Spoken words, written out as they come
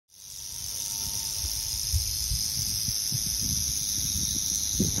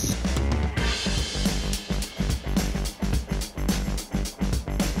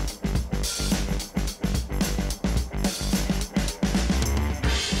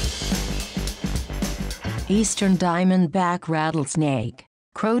Eastern Diamondback Rattlesnake,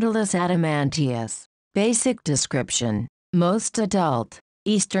 Crotalus adamantius. Basic description. Most adult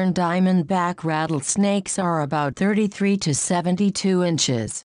Eastern Diamondback rattlesnakes are about 33 to 72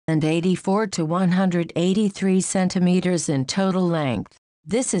 inches and 84 to 183 centimeters in total length.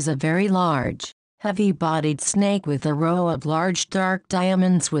 This is a very large, heavy-bodied snake with a row of large dark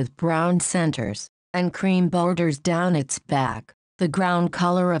diamonds with brown centers and cream borders down its back. The ground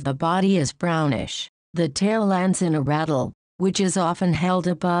color of the body is brownish. The tail lands in a rattle, which is often held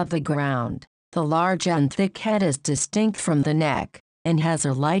above the ground. The large and thick head is distinct from the neck and has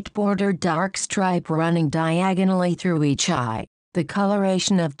a light-bordered dark stripe running diagonally through each eye. The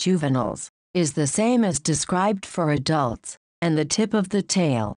coloration of juveniles is the same as described for adults, and the tip of the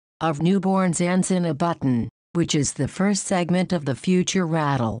tail of newborns ends in a button, which is the first segment of the future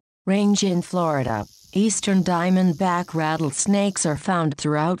rattle. Range in Florida. Eastern Diamondback rattlesnakes are found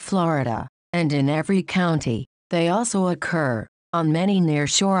throughout Florida and in every county. They also occur on many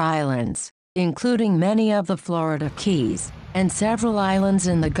nearshore islands, including many of the Florida Keys and several islands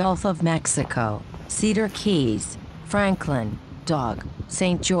in the Gulf of Mexico, Cedar Keys, Franklin, Dog,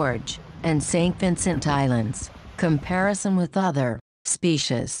 St. George, and St. Vincent Islands. Comparison with other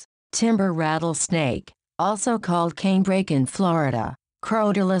species. Timber rattlesnake, also called canebrake in Florida,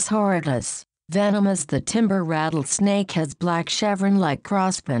 Crotalus horridus. Venomous. The timber rattlesnake has black chevron-like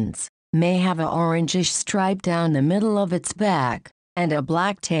crossbands, may have a orangish stripe down the middle of its back, and a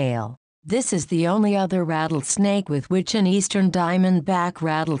black tail. This is the only other rattlesnake with which an Eastern Diamondback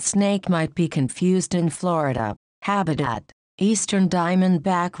rattlesnake might be confused in Florida. Habitat. Eastern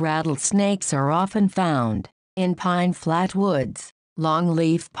Diamondback rattlesnakes are often found in pine flatwoods,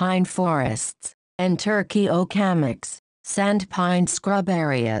 longleaf pine forests, and turkey oak hammocks, sand pine scrub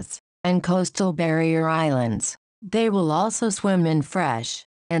areas, and coastal barrier islands. They will also swim in fresh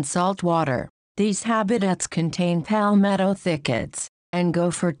and salt water. These habitats contain palmetto thickets and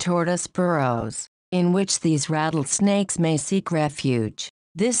gopher tortoise burrows, in which these rattlesnakes may seek refuge.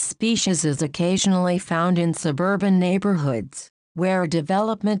 This species is occasionally found in suburban neighborhoods, where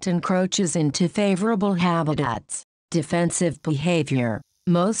development encroaches into favorable habitats. Defensive behavior.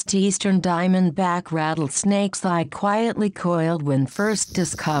 Most Eastern Diamondback rattlesnakes lie quietly coiled when first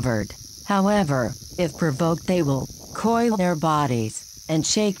discovered. However, if provoked, they will coil their bodies and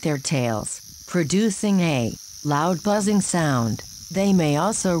shake their tails, producing a loud buzzing sound. They may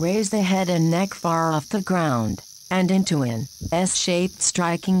also raise the head and neck far off the ground and into an S-shaped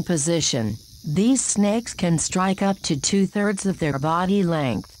striking position. These snakes can strike up to 2/3 of their body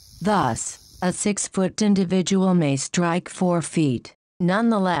length. Thus, a 6-foot individual may strike 4 feet.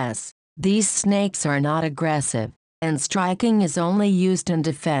 Nonetheless, these snakes are not aggressive, and striking is only used in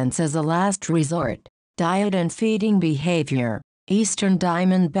defense as a last resort. Diet and feeding behavior. Eastern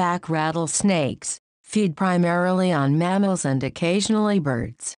Diamondback rattlesnakes feed primarily on mammals and occasionally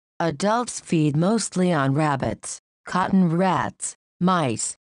birds. Adults feed mostly on rabbits, cotton rats,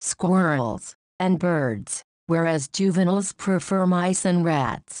 mice, squirrels, and birds, whereas juveniles prefer mice and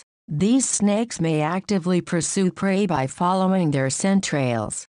rats. These snakes may actively pursue prey by following their scent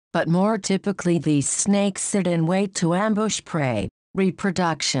trails, but more typically these snakes sit in wait to ambush prey.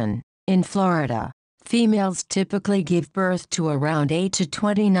 Reproduction. In Florida, females typically give birth to around 8 to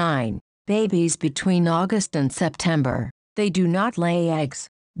 29 babies between August and September. They do not lay eggs.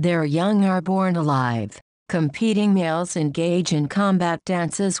 Their young are born alive. Competing males engage in combat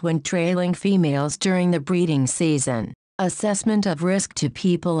dances when trailing females during the breeding season. Assessment of risk to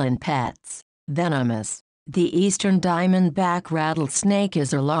people and pets. Venomous. The Eastern Diamondback rattlesnake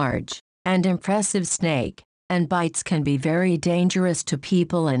is a large and impressive snake, and bites can be very dangerous to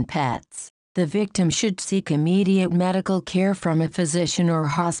people and pets. The victim should seek immediate medical care from a physician or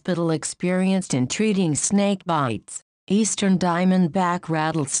hospital experienced in treating snake bites. Eastern Diamondback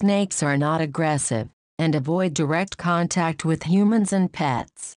rattlesnakes are not aggressive and avoid direct contact with humans and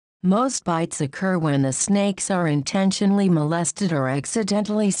pets. Most bites occur when the snakes are intentionally molested or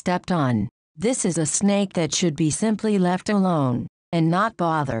accidentally stepped on. This is a snake that should be simply left alone and not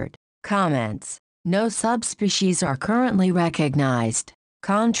bothered. Comments. No subspecies are currently recognized.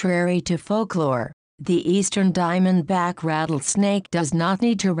 Contrary to folklore, the Eastern Diamondback rattlesnake does not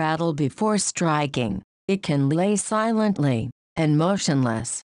need to rattle before striking. It can lay silently and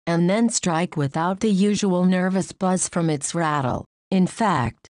motionless, and then strike without the usual nervous buzz from its rattle. In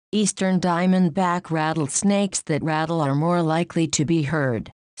fact, Eastern Diamondback rattlesnakes that rattle are more likely to be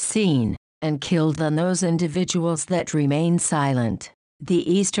heard, seen, and killed than those individuals that remain silent. The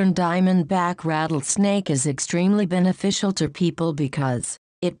Eastern Diamondback rattlesnake is extremely beneficial to people because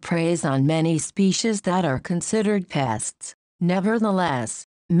it preys on many species that are considered pests. Nevertheless,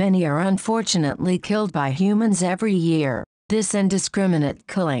 Many are unfortunately killed by humans every year. This indiscriminate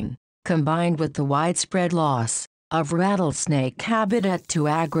killing, combined with the widespread loss of rattlesnake habitat to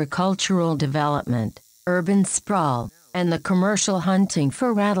agricultural development, urban sprawl, and the commercial hunting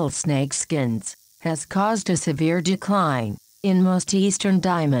for rattlesnake skins, has caused a severe decline in most eastern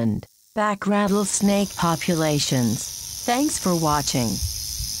diamondback rattlesnake populations. Thanks for watching.